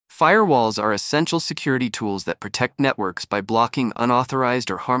Firewalls are essential security tools that protect networks by blocking unauthorized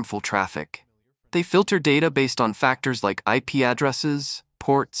or harmful traffic. They filter data based on factors like IP addresses,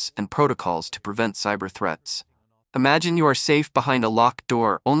 ports, and protocols to prevent cyber threats. Imagine you are safe behind a locked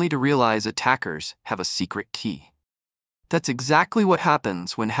door only to realize attackers have a secret key. That's exactly what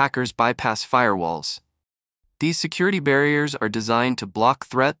happens when hackers bypass firewalls. These security barriers are designed to block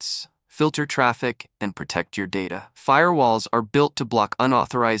threats, filter traffic, and protect your data. Firewalls are built to block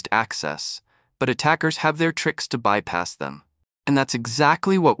unauthorized access, but attackers have their tricks to bypass them. And that's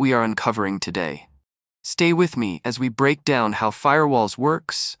exactly what we are uncovering today. Stay with me as we break down how firewalls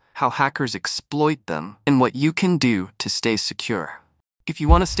works, how hackers exploit them, and what you can do to stay secure. If you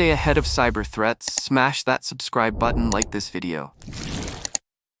want to stay ahead of cyber threats, smash that subscribe button, like this video.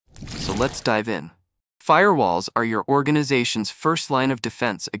 So let's dive in. Firewalls are your organization's first line of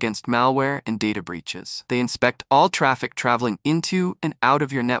defense against malware and data breaches. They inspect all traffic traveling into and out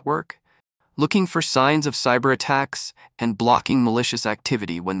of your network, looking for signs of cyber attacks and blocking malicious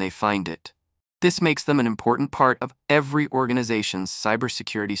activity when they find it. This makes them an important part of every organization's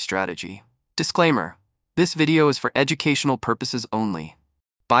cybersecurity strategy. Disclaimer: this video is for educational purposes only.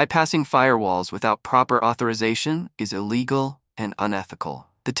 Bypassing firewalls without proper authorization is illegal and unethical.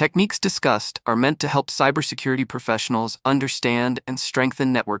 The techniques discussed are meant to help cybersecurity professionals understand and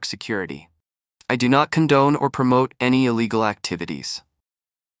strengthen network security. I do not condone or promote any illegal activities.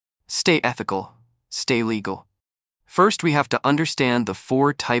 Stay ethical, stay legal. First, we have to understand the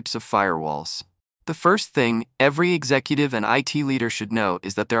 4 types of firewalls. The first thing every executive and IT leader should know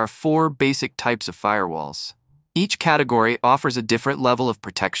is that there are 4 basic types of firewalls. Each category offers a different level of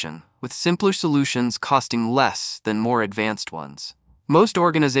protection, with simpler solutions costing less than more advanced ones. Most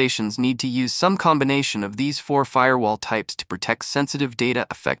organizations need to use some combination of these 4 firewall types to protect sensitive data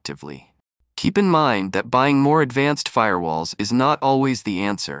effectively. Keep in mind that buying more advanced firewalls is not always the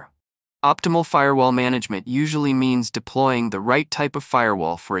answer. Optimal firewall management usually means deploying the right type of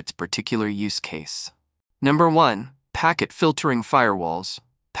firewall for its particular use case. Number 1. Packet filtering firewalls.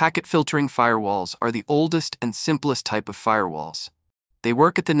 Packet filtering firewalls are the oldest and simplest type of firewalls. They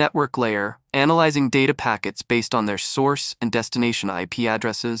work at the network layer, analyzing data packets based on their source and destination IP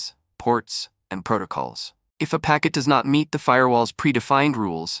addresses, ports, and protocols. If a packet does not meet the firewall's predefined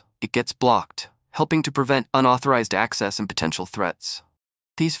rules, it gets blocked, helping to prevent unauthorized access and potential threats.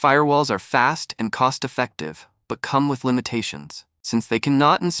 These firewalls are fast and cost-effective, but come with limitations. Since they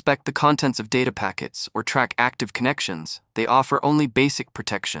cannot inspect the contents of data packets or track active connections, they offer only basic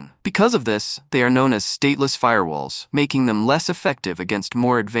protection. Because of this, they are known as stateless firewalls, making them less effective against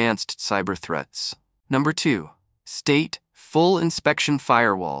more advanced cyber threats. Number 2. State full inspection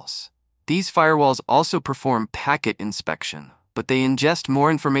firewalls. These firewalls also perform packet inspection, but they ingest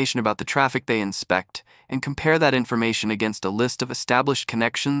more information about the traffic they inspect and compare that information against a list of established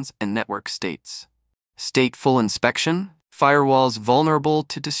connections and network states. Stateful inspection: firewalls vulnerable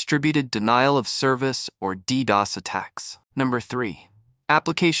to distributed denial of service or DDoS attacks. Number 3.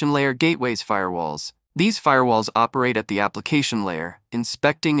 Application layer gateways firewalls. These firewalls operate at the application layer,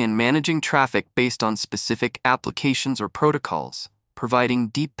 inspecting and managing traffic based on specific applications or protocols, providing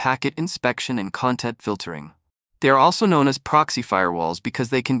deep packet inspection and content filtering. They are also known as proxy firewalls because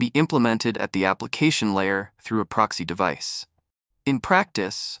they can be implemented at the application layer through a proxy device. In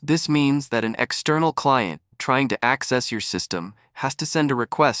practice, this means that an external client trying to access your system has to send a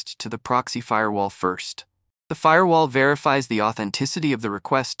request to the proxy firewall first. The firewall verifies the authenticity of the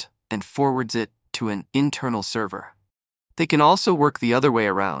request and forwards it to an internal server. They can also work the other way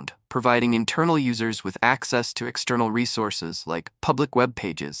around, providing internal users with access to external resources like public web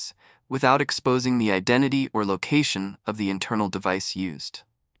pages, without exposing the identity or location of the internal device used.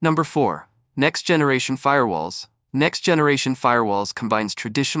 Number 4. Next-generation firewalls. Next-generation firewalls combines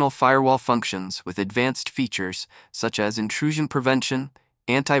traditional firewall functions with advanced features such as intrusion prevention,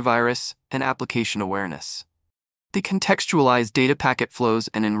 antivirus, and application awareness. They contextualize data packet flows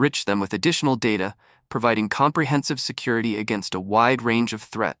and enrich them with additional data, providing comprehensive security against a wide range of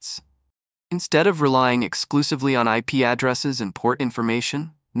threats. Instead of relying exclusively on IP addresses and port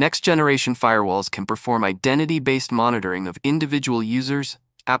information, next-generation firewalls can perform identity-based monitoring of individual users,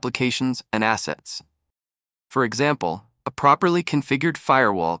 applications, and assets. For example, a properly configured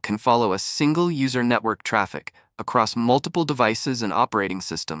firewall can follow a single user network traffic across multiple devices and operating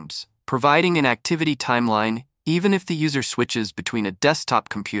systems, providing an activity timeline even if the user switches between a desktop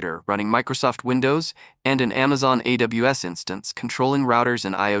computer running Microsoft Windows and an Amazon AWS instance controlling routers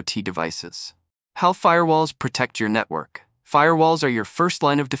and IoT devices. How firewalls protect your network. Firewalls are your first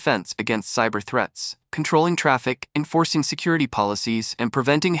line of defense against cyber threats, controlling traffic, enforcing security policies, and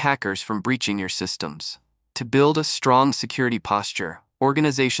preventing hackers from breaching your systems. To build a strong security posture,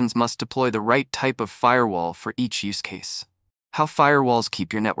 organizations must deploy the right type of firewall for each use case. How firewalls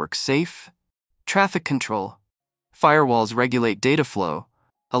keep your network safe? Traffic control. Firewalls regulate data flow,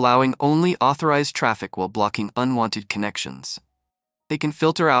 allowing only authorized traffic while blocking unwanted connections. They can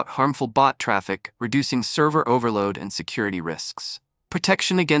filter out harmful bot traffic, reducing server overload and security risks.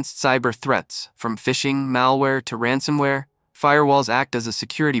 Protection against cyber threats, from phishing, malware to ransomware, firewalls act as a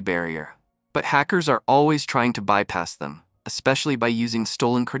security barrier. But hackers are always trying to bypass them, especially by using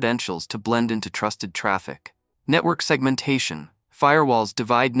stolen credentials to blend into trusted traffic. Network segmentation. Firewalls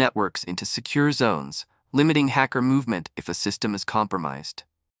divide networks into secure zones, limiting hacker movement if a system is compromised.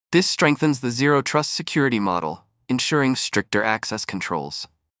 This strengthens the zero-trust security model, ensuring stricter access controls.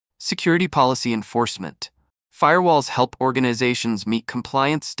 Security policy enforcement. Firewalls help organizations meet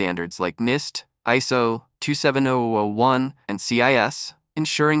compliance standards like NIST, ISO 27001, and CIS,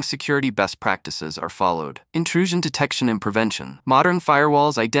 ensuring security best practices are followed. Intrusion detection and prevention. Modern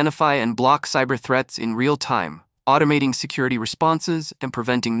firewalls identify and block cyber threats in real time, automating security responses and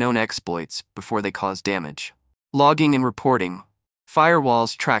preventing known exploits before they cause damage. Logging and reporting.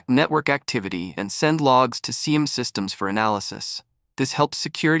 Firewalls track network activity and send logs to SIEM systems for analysis. This helps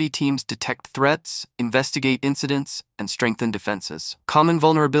security teams detect threats, investigate incidents, and strengthen defenses. Common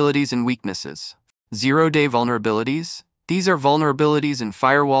vulnerabilities and weaknesses. Zero-day vulnerabilities. These are vulnerabilities in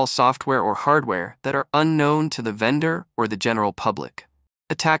firewall software or hardware that are unknown to the vendor or the general public.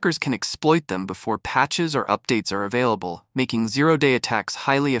 Attackers can exploit them before patches or updates are available, making zero-day attacks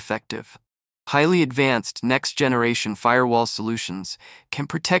highly effective. Highly advanced next-generation firewall solutions can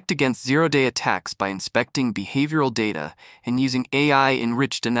protect against zero-day attacks by inspecting behavioral data and using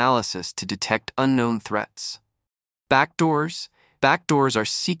AI-enriched analysis to detect unknown threats. Backdoors. Backdoors are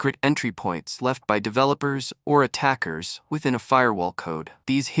secret entry points left by developers or attackers within a firewall code.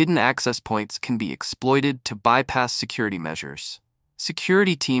 These hidden access points can be exploited to bypass security measures.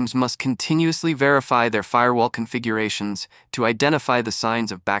 Security teams must continuously verify their firewall configurations to identify the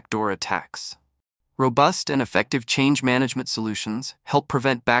signs of backdoor attacks. Robust and effective change management solutions help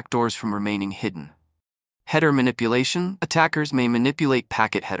prevent backdoors from remaining hidden. Header manipulation. Attackers may manipulate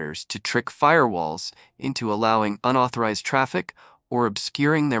packet headers to trick firewalls into allowing unauthorized traffic or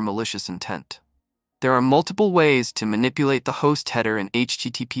obscuring their malicious intent. There are multiple ways to manipulate the host header and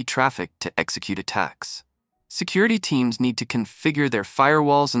HTTP traffic to execute attacks. Security teams need to configure their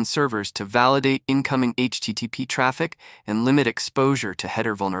firewalls and servers to validate incoming HTTP traffic and limit exposure to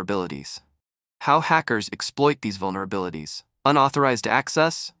header vulnerabilities. How hackers exploit these vulnerabilities. Unauthorized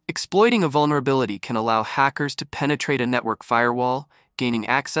access. Exploiting a vulnerability can allow hackers to penetrate a network firewall, gaining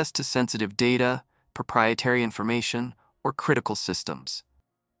access to sensitive data, proprietary information, or critical systems.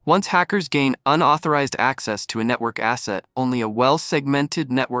 Once hackers gain unauthorized access to a network asset, only a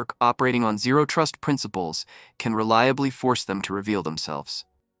well-segmented network operating on zero-trust principles can reliably force them to reveal themselves.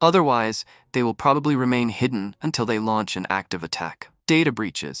 Otherwise, they will probably remain hidden until they launch an active attack. Data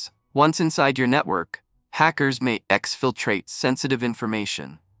breaches. Once inside your network, hackers may exfiltrate sensitive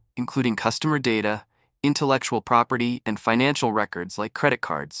information, including customer data, intellectual property, and financial records like credit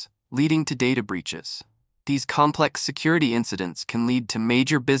cards, leading to data breaches. These complex security incidents can lead to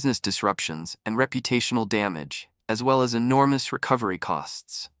major business disruptions and reputational damage, as well as enormous recovery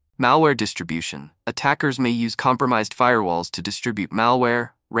costs. Malware distribution. Attackers may use compromised firewalls to distribute malware,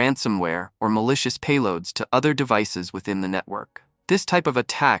 ransomware, or malicious payloads to other devices within the network. This type of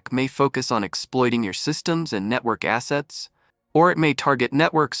attack may focus on exploiting your systems and network assets, or it may target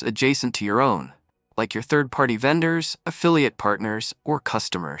networks adjacent to your own, like your third-party vendors, affiliate partners, or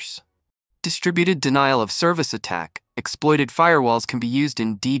customers. Distributed denial of service attack. Exploited firewalls can be used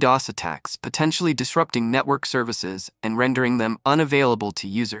in DDoS attacks, potentially disrupting network services and rendering them unavailable to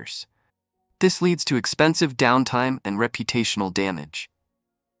users. This leads to expensive downtime and reputational damage.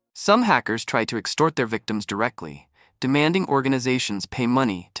 Some hackers try to extort their victims directly, demanding organizations pay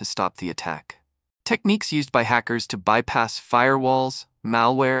money to stop the attack. Techniques used by hackers to bypass firewalls,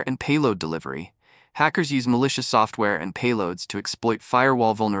 malware, and payload delivery. Hackers use malicious software and payloads to exploit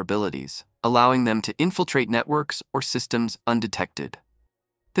firewall vulnerabilities, allowing them to infiltrate networks or systems undetected.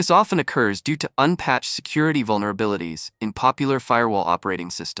 This often occurs due to unpatched security vulnerabilities in popular firewall operating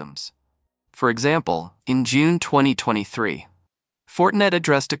systems. For example, in June 2023, Fortinet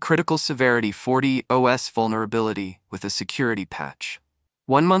addressed a critical severity 40 OS vulnerability with a security patch.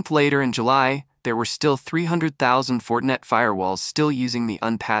 1 month later in July, there were still 300,000 Fortinet firewalls still using the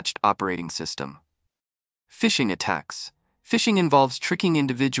unpatched operating system. Phishing attacks. Phishing involves tricking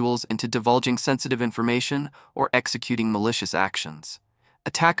individuals into divulging sensitive information or executing malicious actions.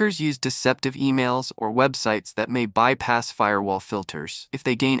 Attackers use deceptive emails or websites that may bypass firewall filters. If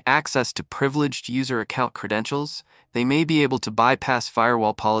they gain access to privileged user account credentials, they may be able to bypass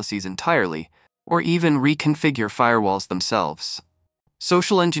firewall policies entirely, or even reconfigure firewalls themselves.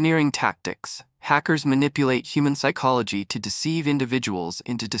 Social engineering tactics. Hackers manipulate human psychology to deceive individuals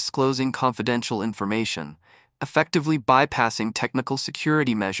into disclosing confidential information, effectively bypassing technical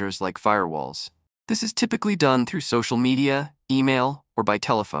security measures like firewalls. This is typically done through social media, email, or by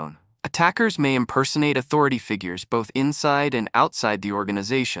telephone. Attackers may impersonate authority figures both inside and outside the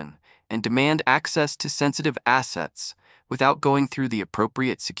organization and demand access to sensitive assets without going through the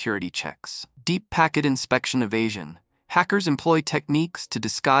appropriate security checks. Deep packet inspection evasion. Hackers employ techniques to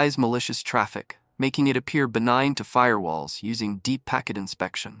disguise malicious traffic, making it appear benign to firewalls using deep packet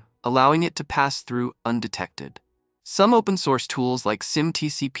inspection, allowing it to pass through undetected. Some open-source tools like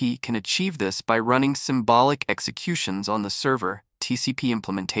SymTCP can achieve this by running symbolic executions on the server TCP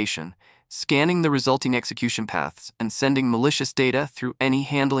implementation, scanning the resulting execution paths, and sending malicious data through any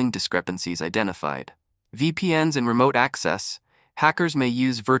handling discrepancies identified. VPNs and remote access. Hackers may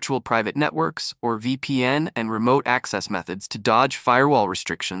use virtual private networks or VPN and remote access methods to dodge firewall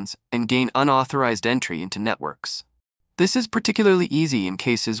restrictions and gain unauthorized entry into networks. This is particularly easy in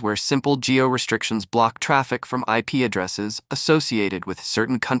cases where simple geo-restrictions block traffic from IP addresses associated with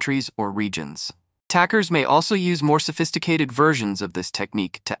certain countries or regions. Attackers may also use more sophisticated versions of this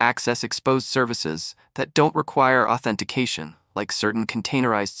technique to access exposed services that don't require authentication, like certain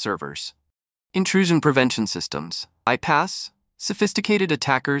containerized servers. Intrusion prevention systems. IPAS. Sophisticated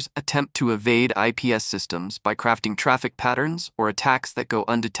attackers attempt to evade IPS systems by crafting traffic patterns or attacks that go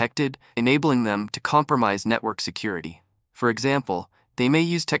undetected, enabling them to compromise network security. For example, they may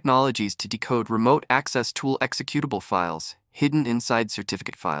use technologies to decode remote access tool executable files hidden inside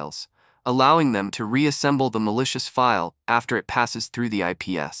certificate files, allowing them to reassemble the malicious file after it passes through the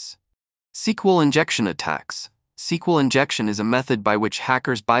IPS. SQL injection attacks. SQL injection is a method by which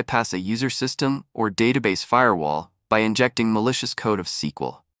hackers bypass a user system or database firewall by injecting malicious code of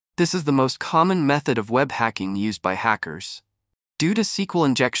SQL. This is the most common method of web hacking used by hackers. Due to SQL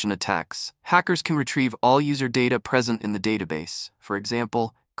injection attacks, hackers can retrieve all user data present in the database, for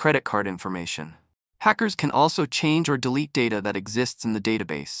example, credit card information. Hackers can also change or delete data that exists in the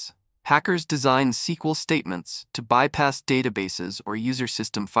database. Hackers design SQL statements to bypass databases or user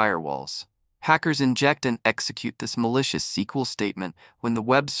system firewalls. Hackers inject and execute this malicious SQL statement when the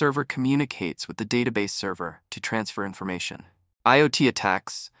web server communicates with the database server to transfer information. IoT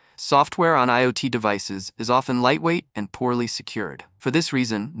attacks. Software on IoT devices is often lightweight and poorly secured. For this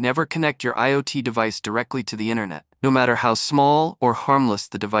reason, never connect your IoT device directly to the internet, no matter how small or harmless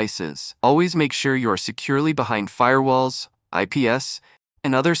the device is. Always make sure you are securely behind firewalls, IPS,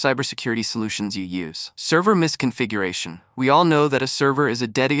 and other cybersecurity solutions you use. Server misconfiguration. We all know that a server is a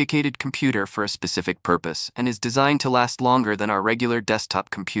dedicated computer for a specific purpose and is designed to last longer than our regular desktop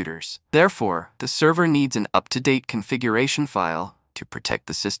computers. Therefore, the server needs an up-to-date configuration file to protect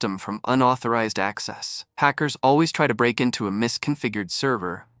the system from unauthorized access. Hackers always try to break into a misconfigured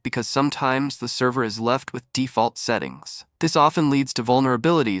server because sometimes the server is left with default settings. This often leads to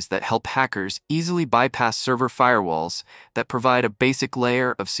vulnerabilities that help hackers easily bypass server firewalls that provide a basic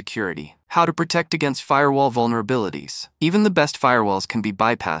layer of security. How to protect against firewall vulnerabilities. Even the best firewalls can be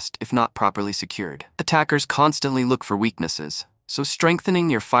bypassed if not properly secured. Attackers constantly look for weaknesses, so strengthening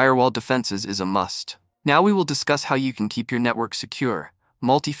your firewall defenses is a must. Now we will discuss how you can keep your network secure.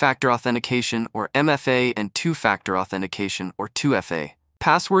 Multi-factor authentication or MFA and two-factor authentication or 2FA.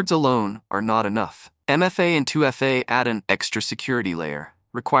 Passwords alone are not enough. MFA and 2FA add an extra security layer,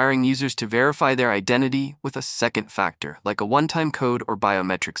 requiring users to verify their identity with a second factor, like a one-time code or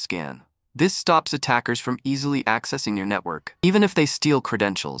biometric scan. This stops attackers from easily accessing your network, even if they steal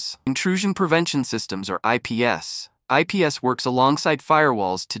credentials. Intrusion prevention systems or IPS. IPS works alongside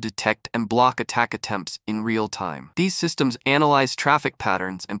firewalls to detect and block attack attempts in real time. These systems analyze traffic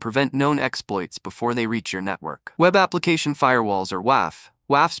patterns and prevent known exploits before they reach your network. Web application firewalls or WAF.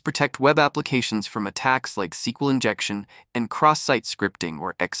 WAFs protect web applications from attacks like SQL injection and cross-site scripting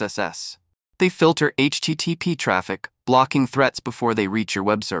or XSS. They filter HTTP traffic, blocking threats before they reach your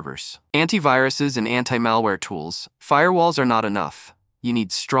web servers. Antiviruses and anti-malware tools. Firewalls are not enough. You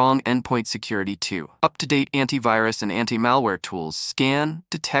need strong endpoint security too. Up-to-date antivirus and anti-malware tools scan,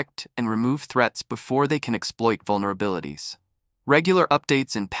 detect, and remove threats before they can exploit vulnerabilities. Regular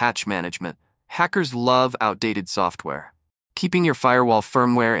updates and patch management. Hackers love outdated software. Keeping your firewall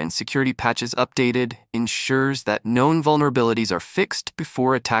firmware and security patches updated ensures that known vulnerabilities are fixed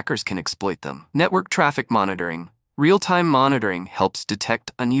before attackers can exploit them. Network traffic monitoring. Real-time monitoring helps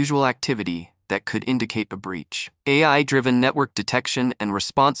detect unusual activity that could indicate a breach. AI-driven network detection and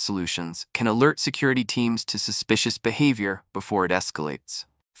response solutions can alert security teams to suspicious behavior before it escalates.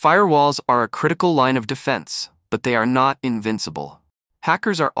 Firewalls are a critical line of defense, but they are not invincible.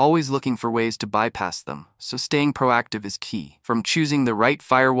 Hackers are always looking for ways to bypass them, so staying proactive is key. From choosing the right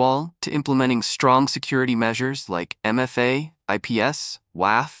firewall to implementing strong security measures like MFA, IPS,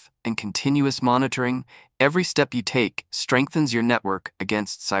 WAF, and continuous monitoring, every step you take strengthens your network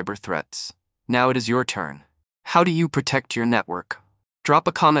against cyber threats. Now it is your turn. How do you protect your network? Drop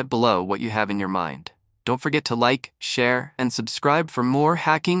a comment below what you have in your mind. Don't forget to like, share, and subscribe for more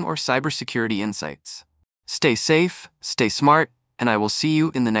hacking or cybersecurity insights. Stay safe, stay smart, and I will see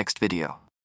you in the next video.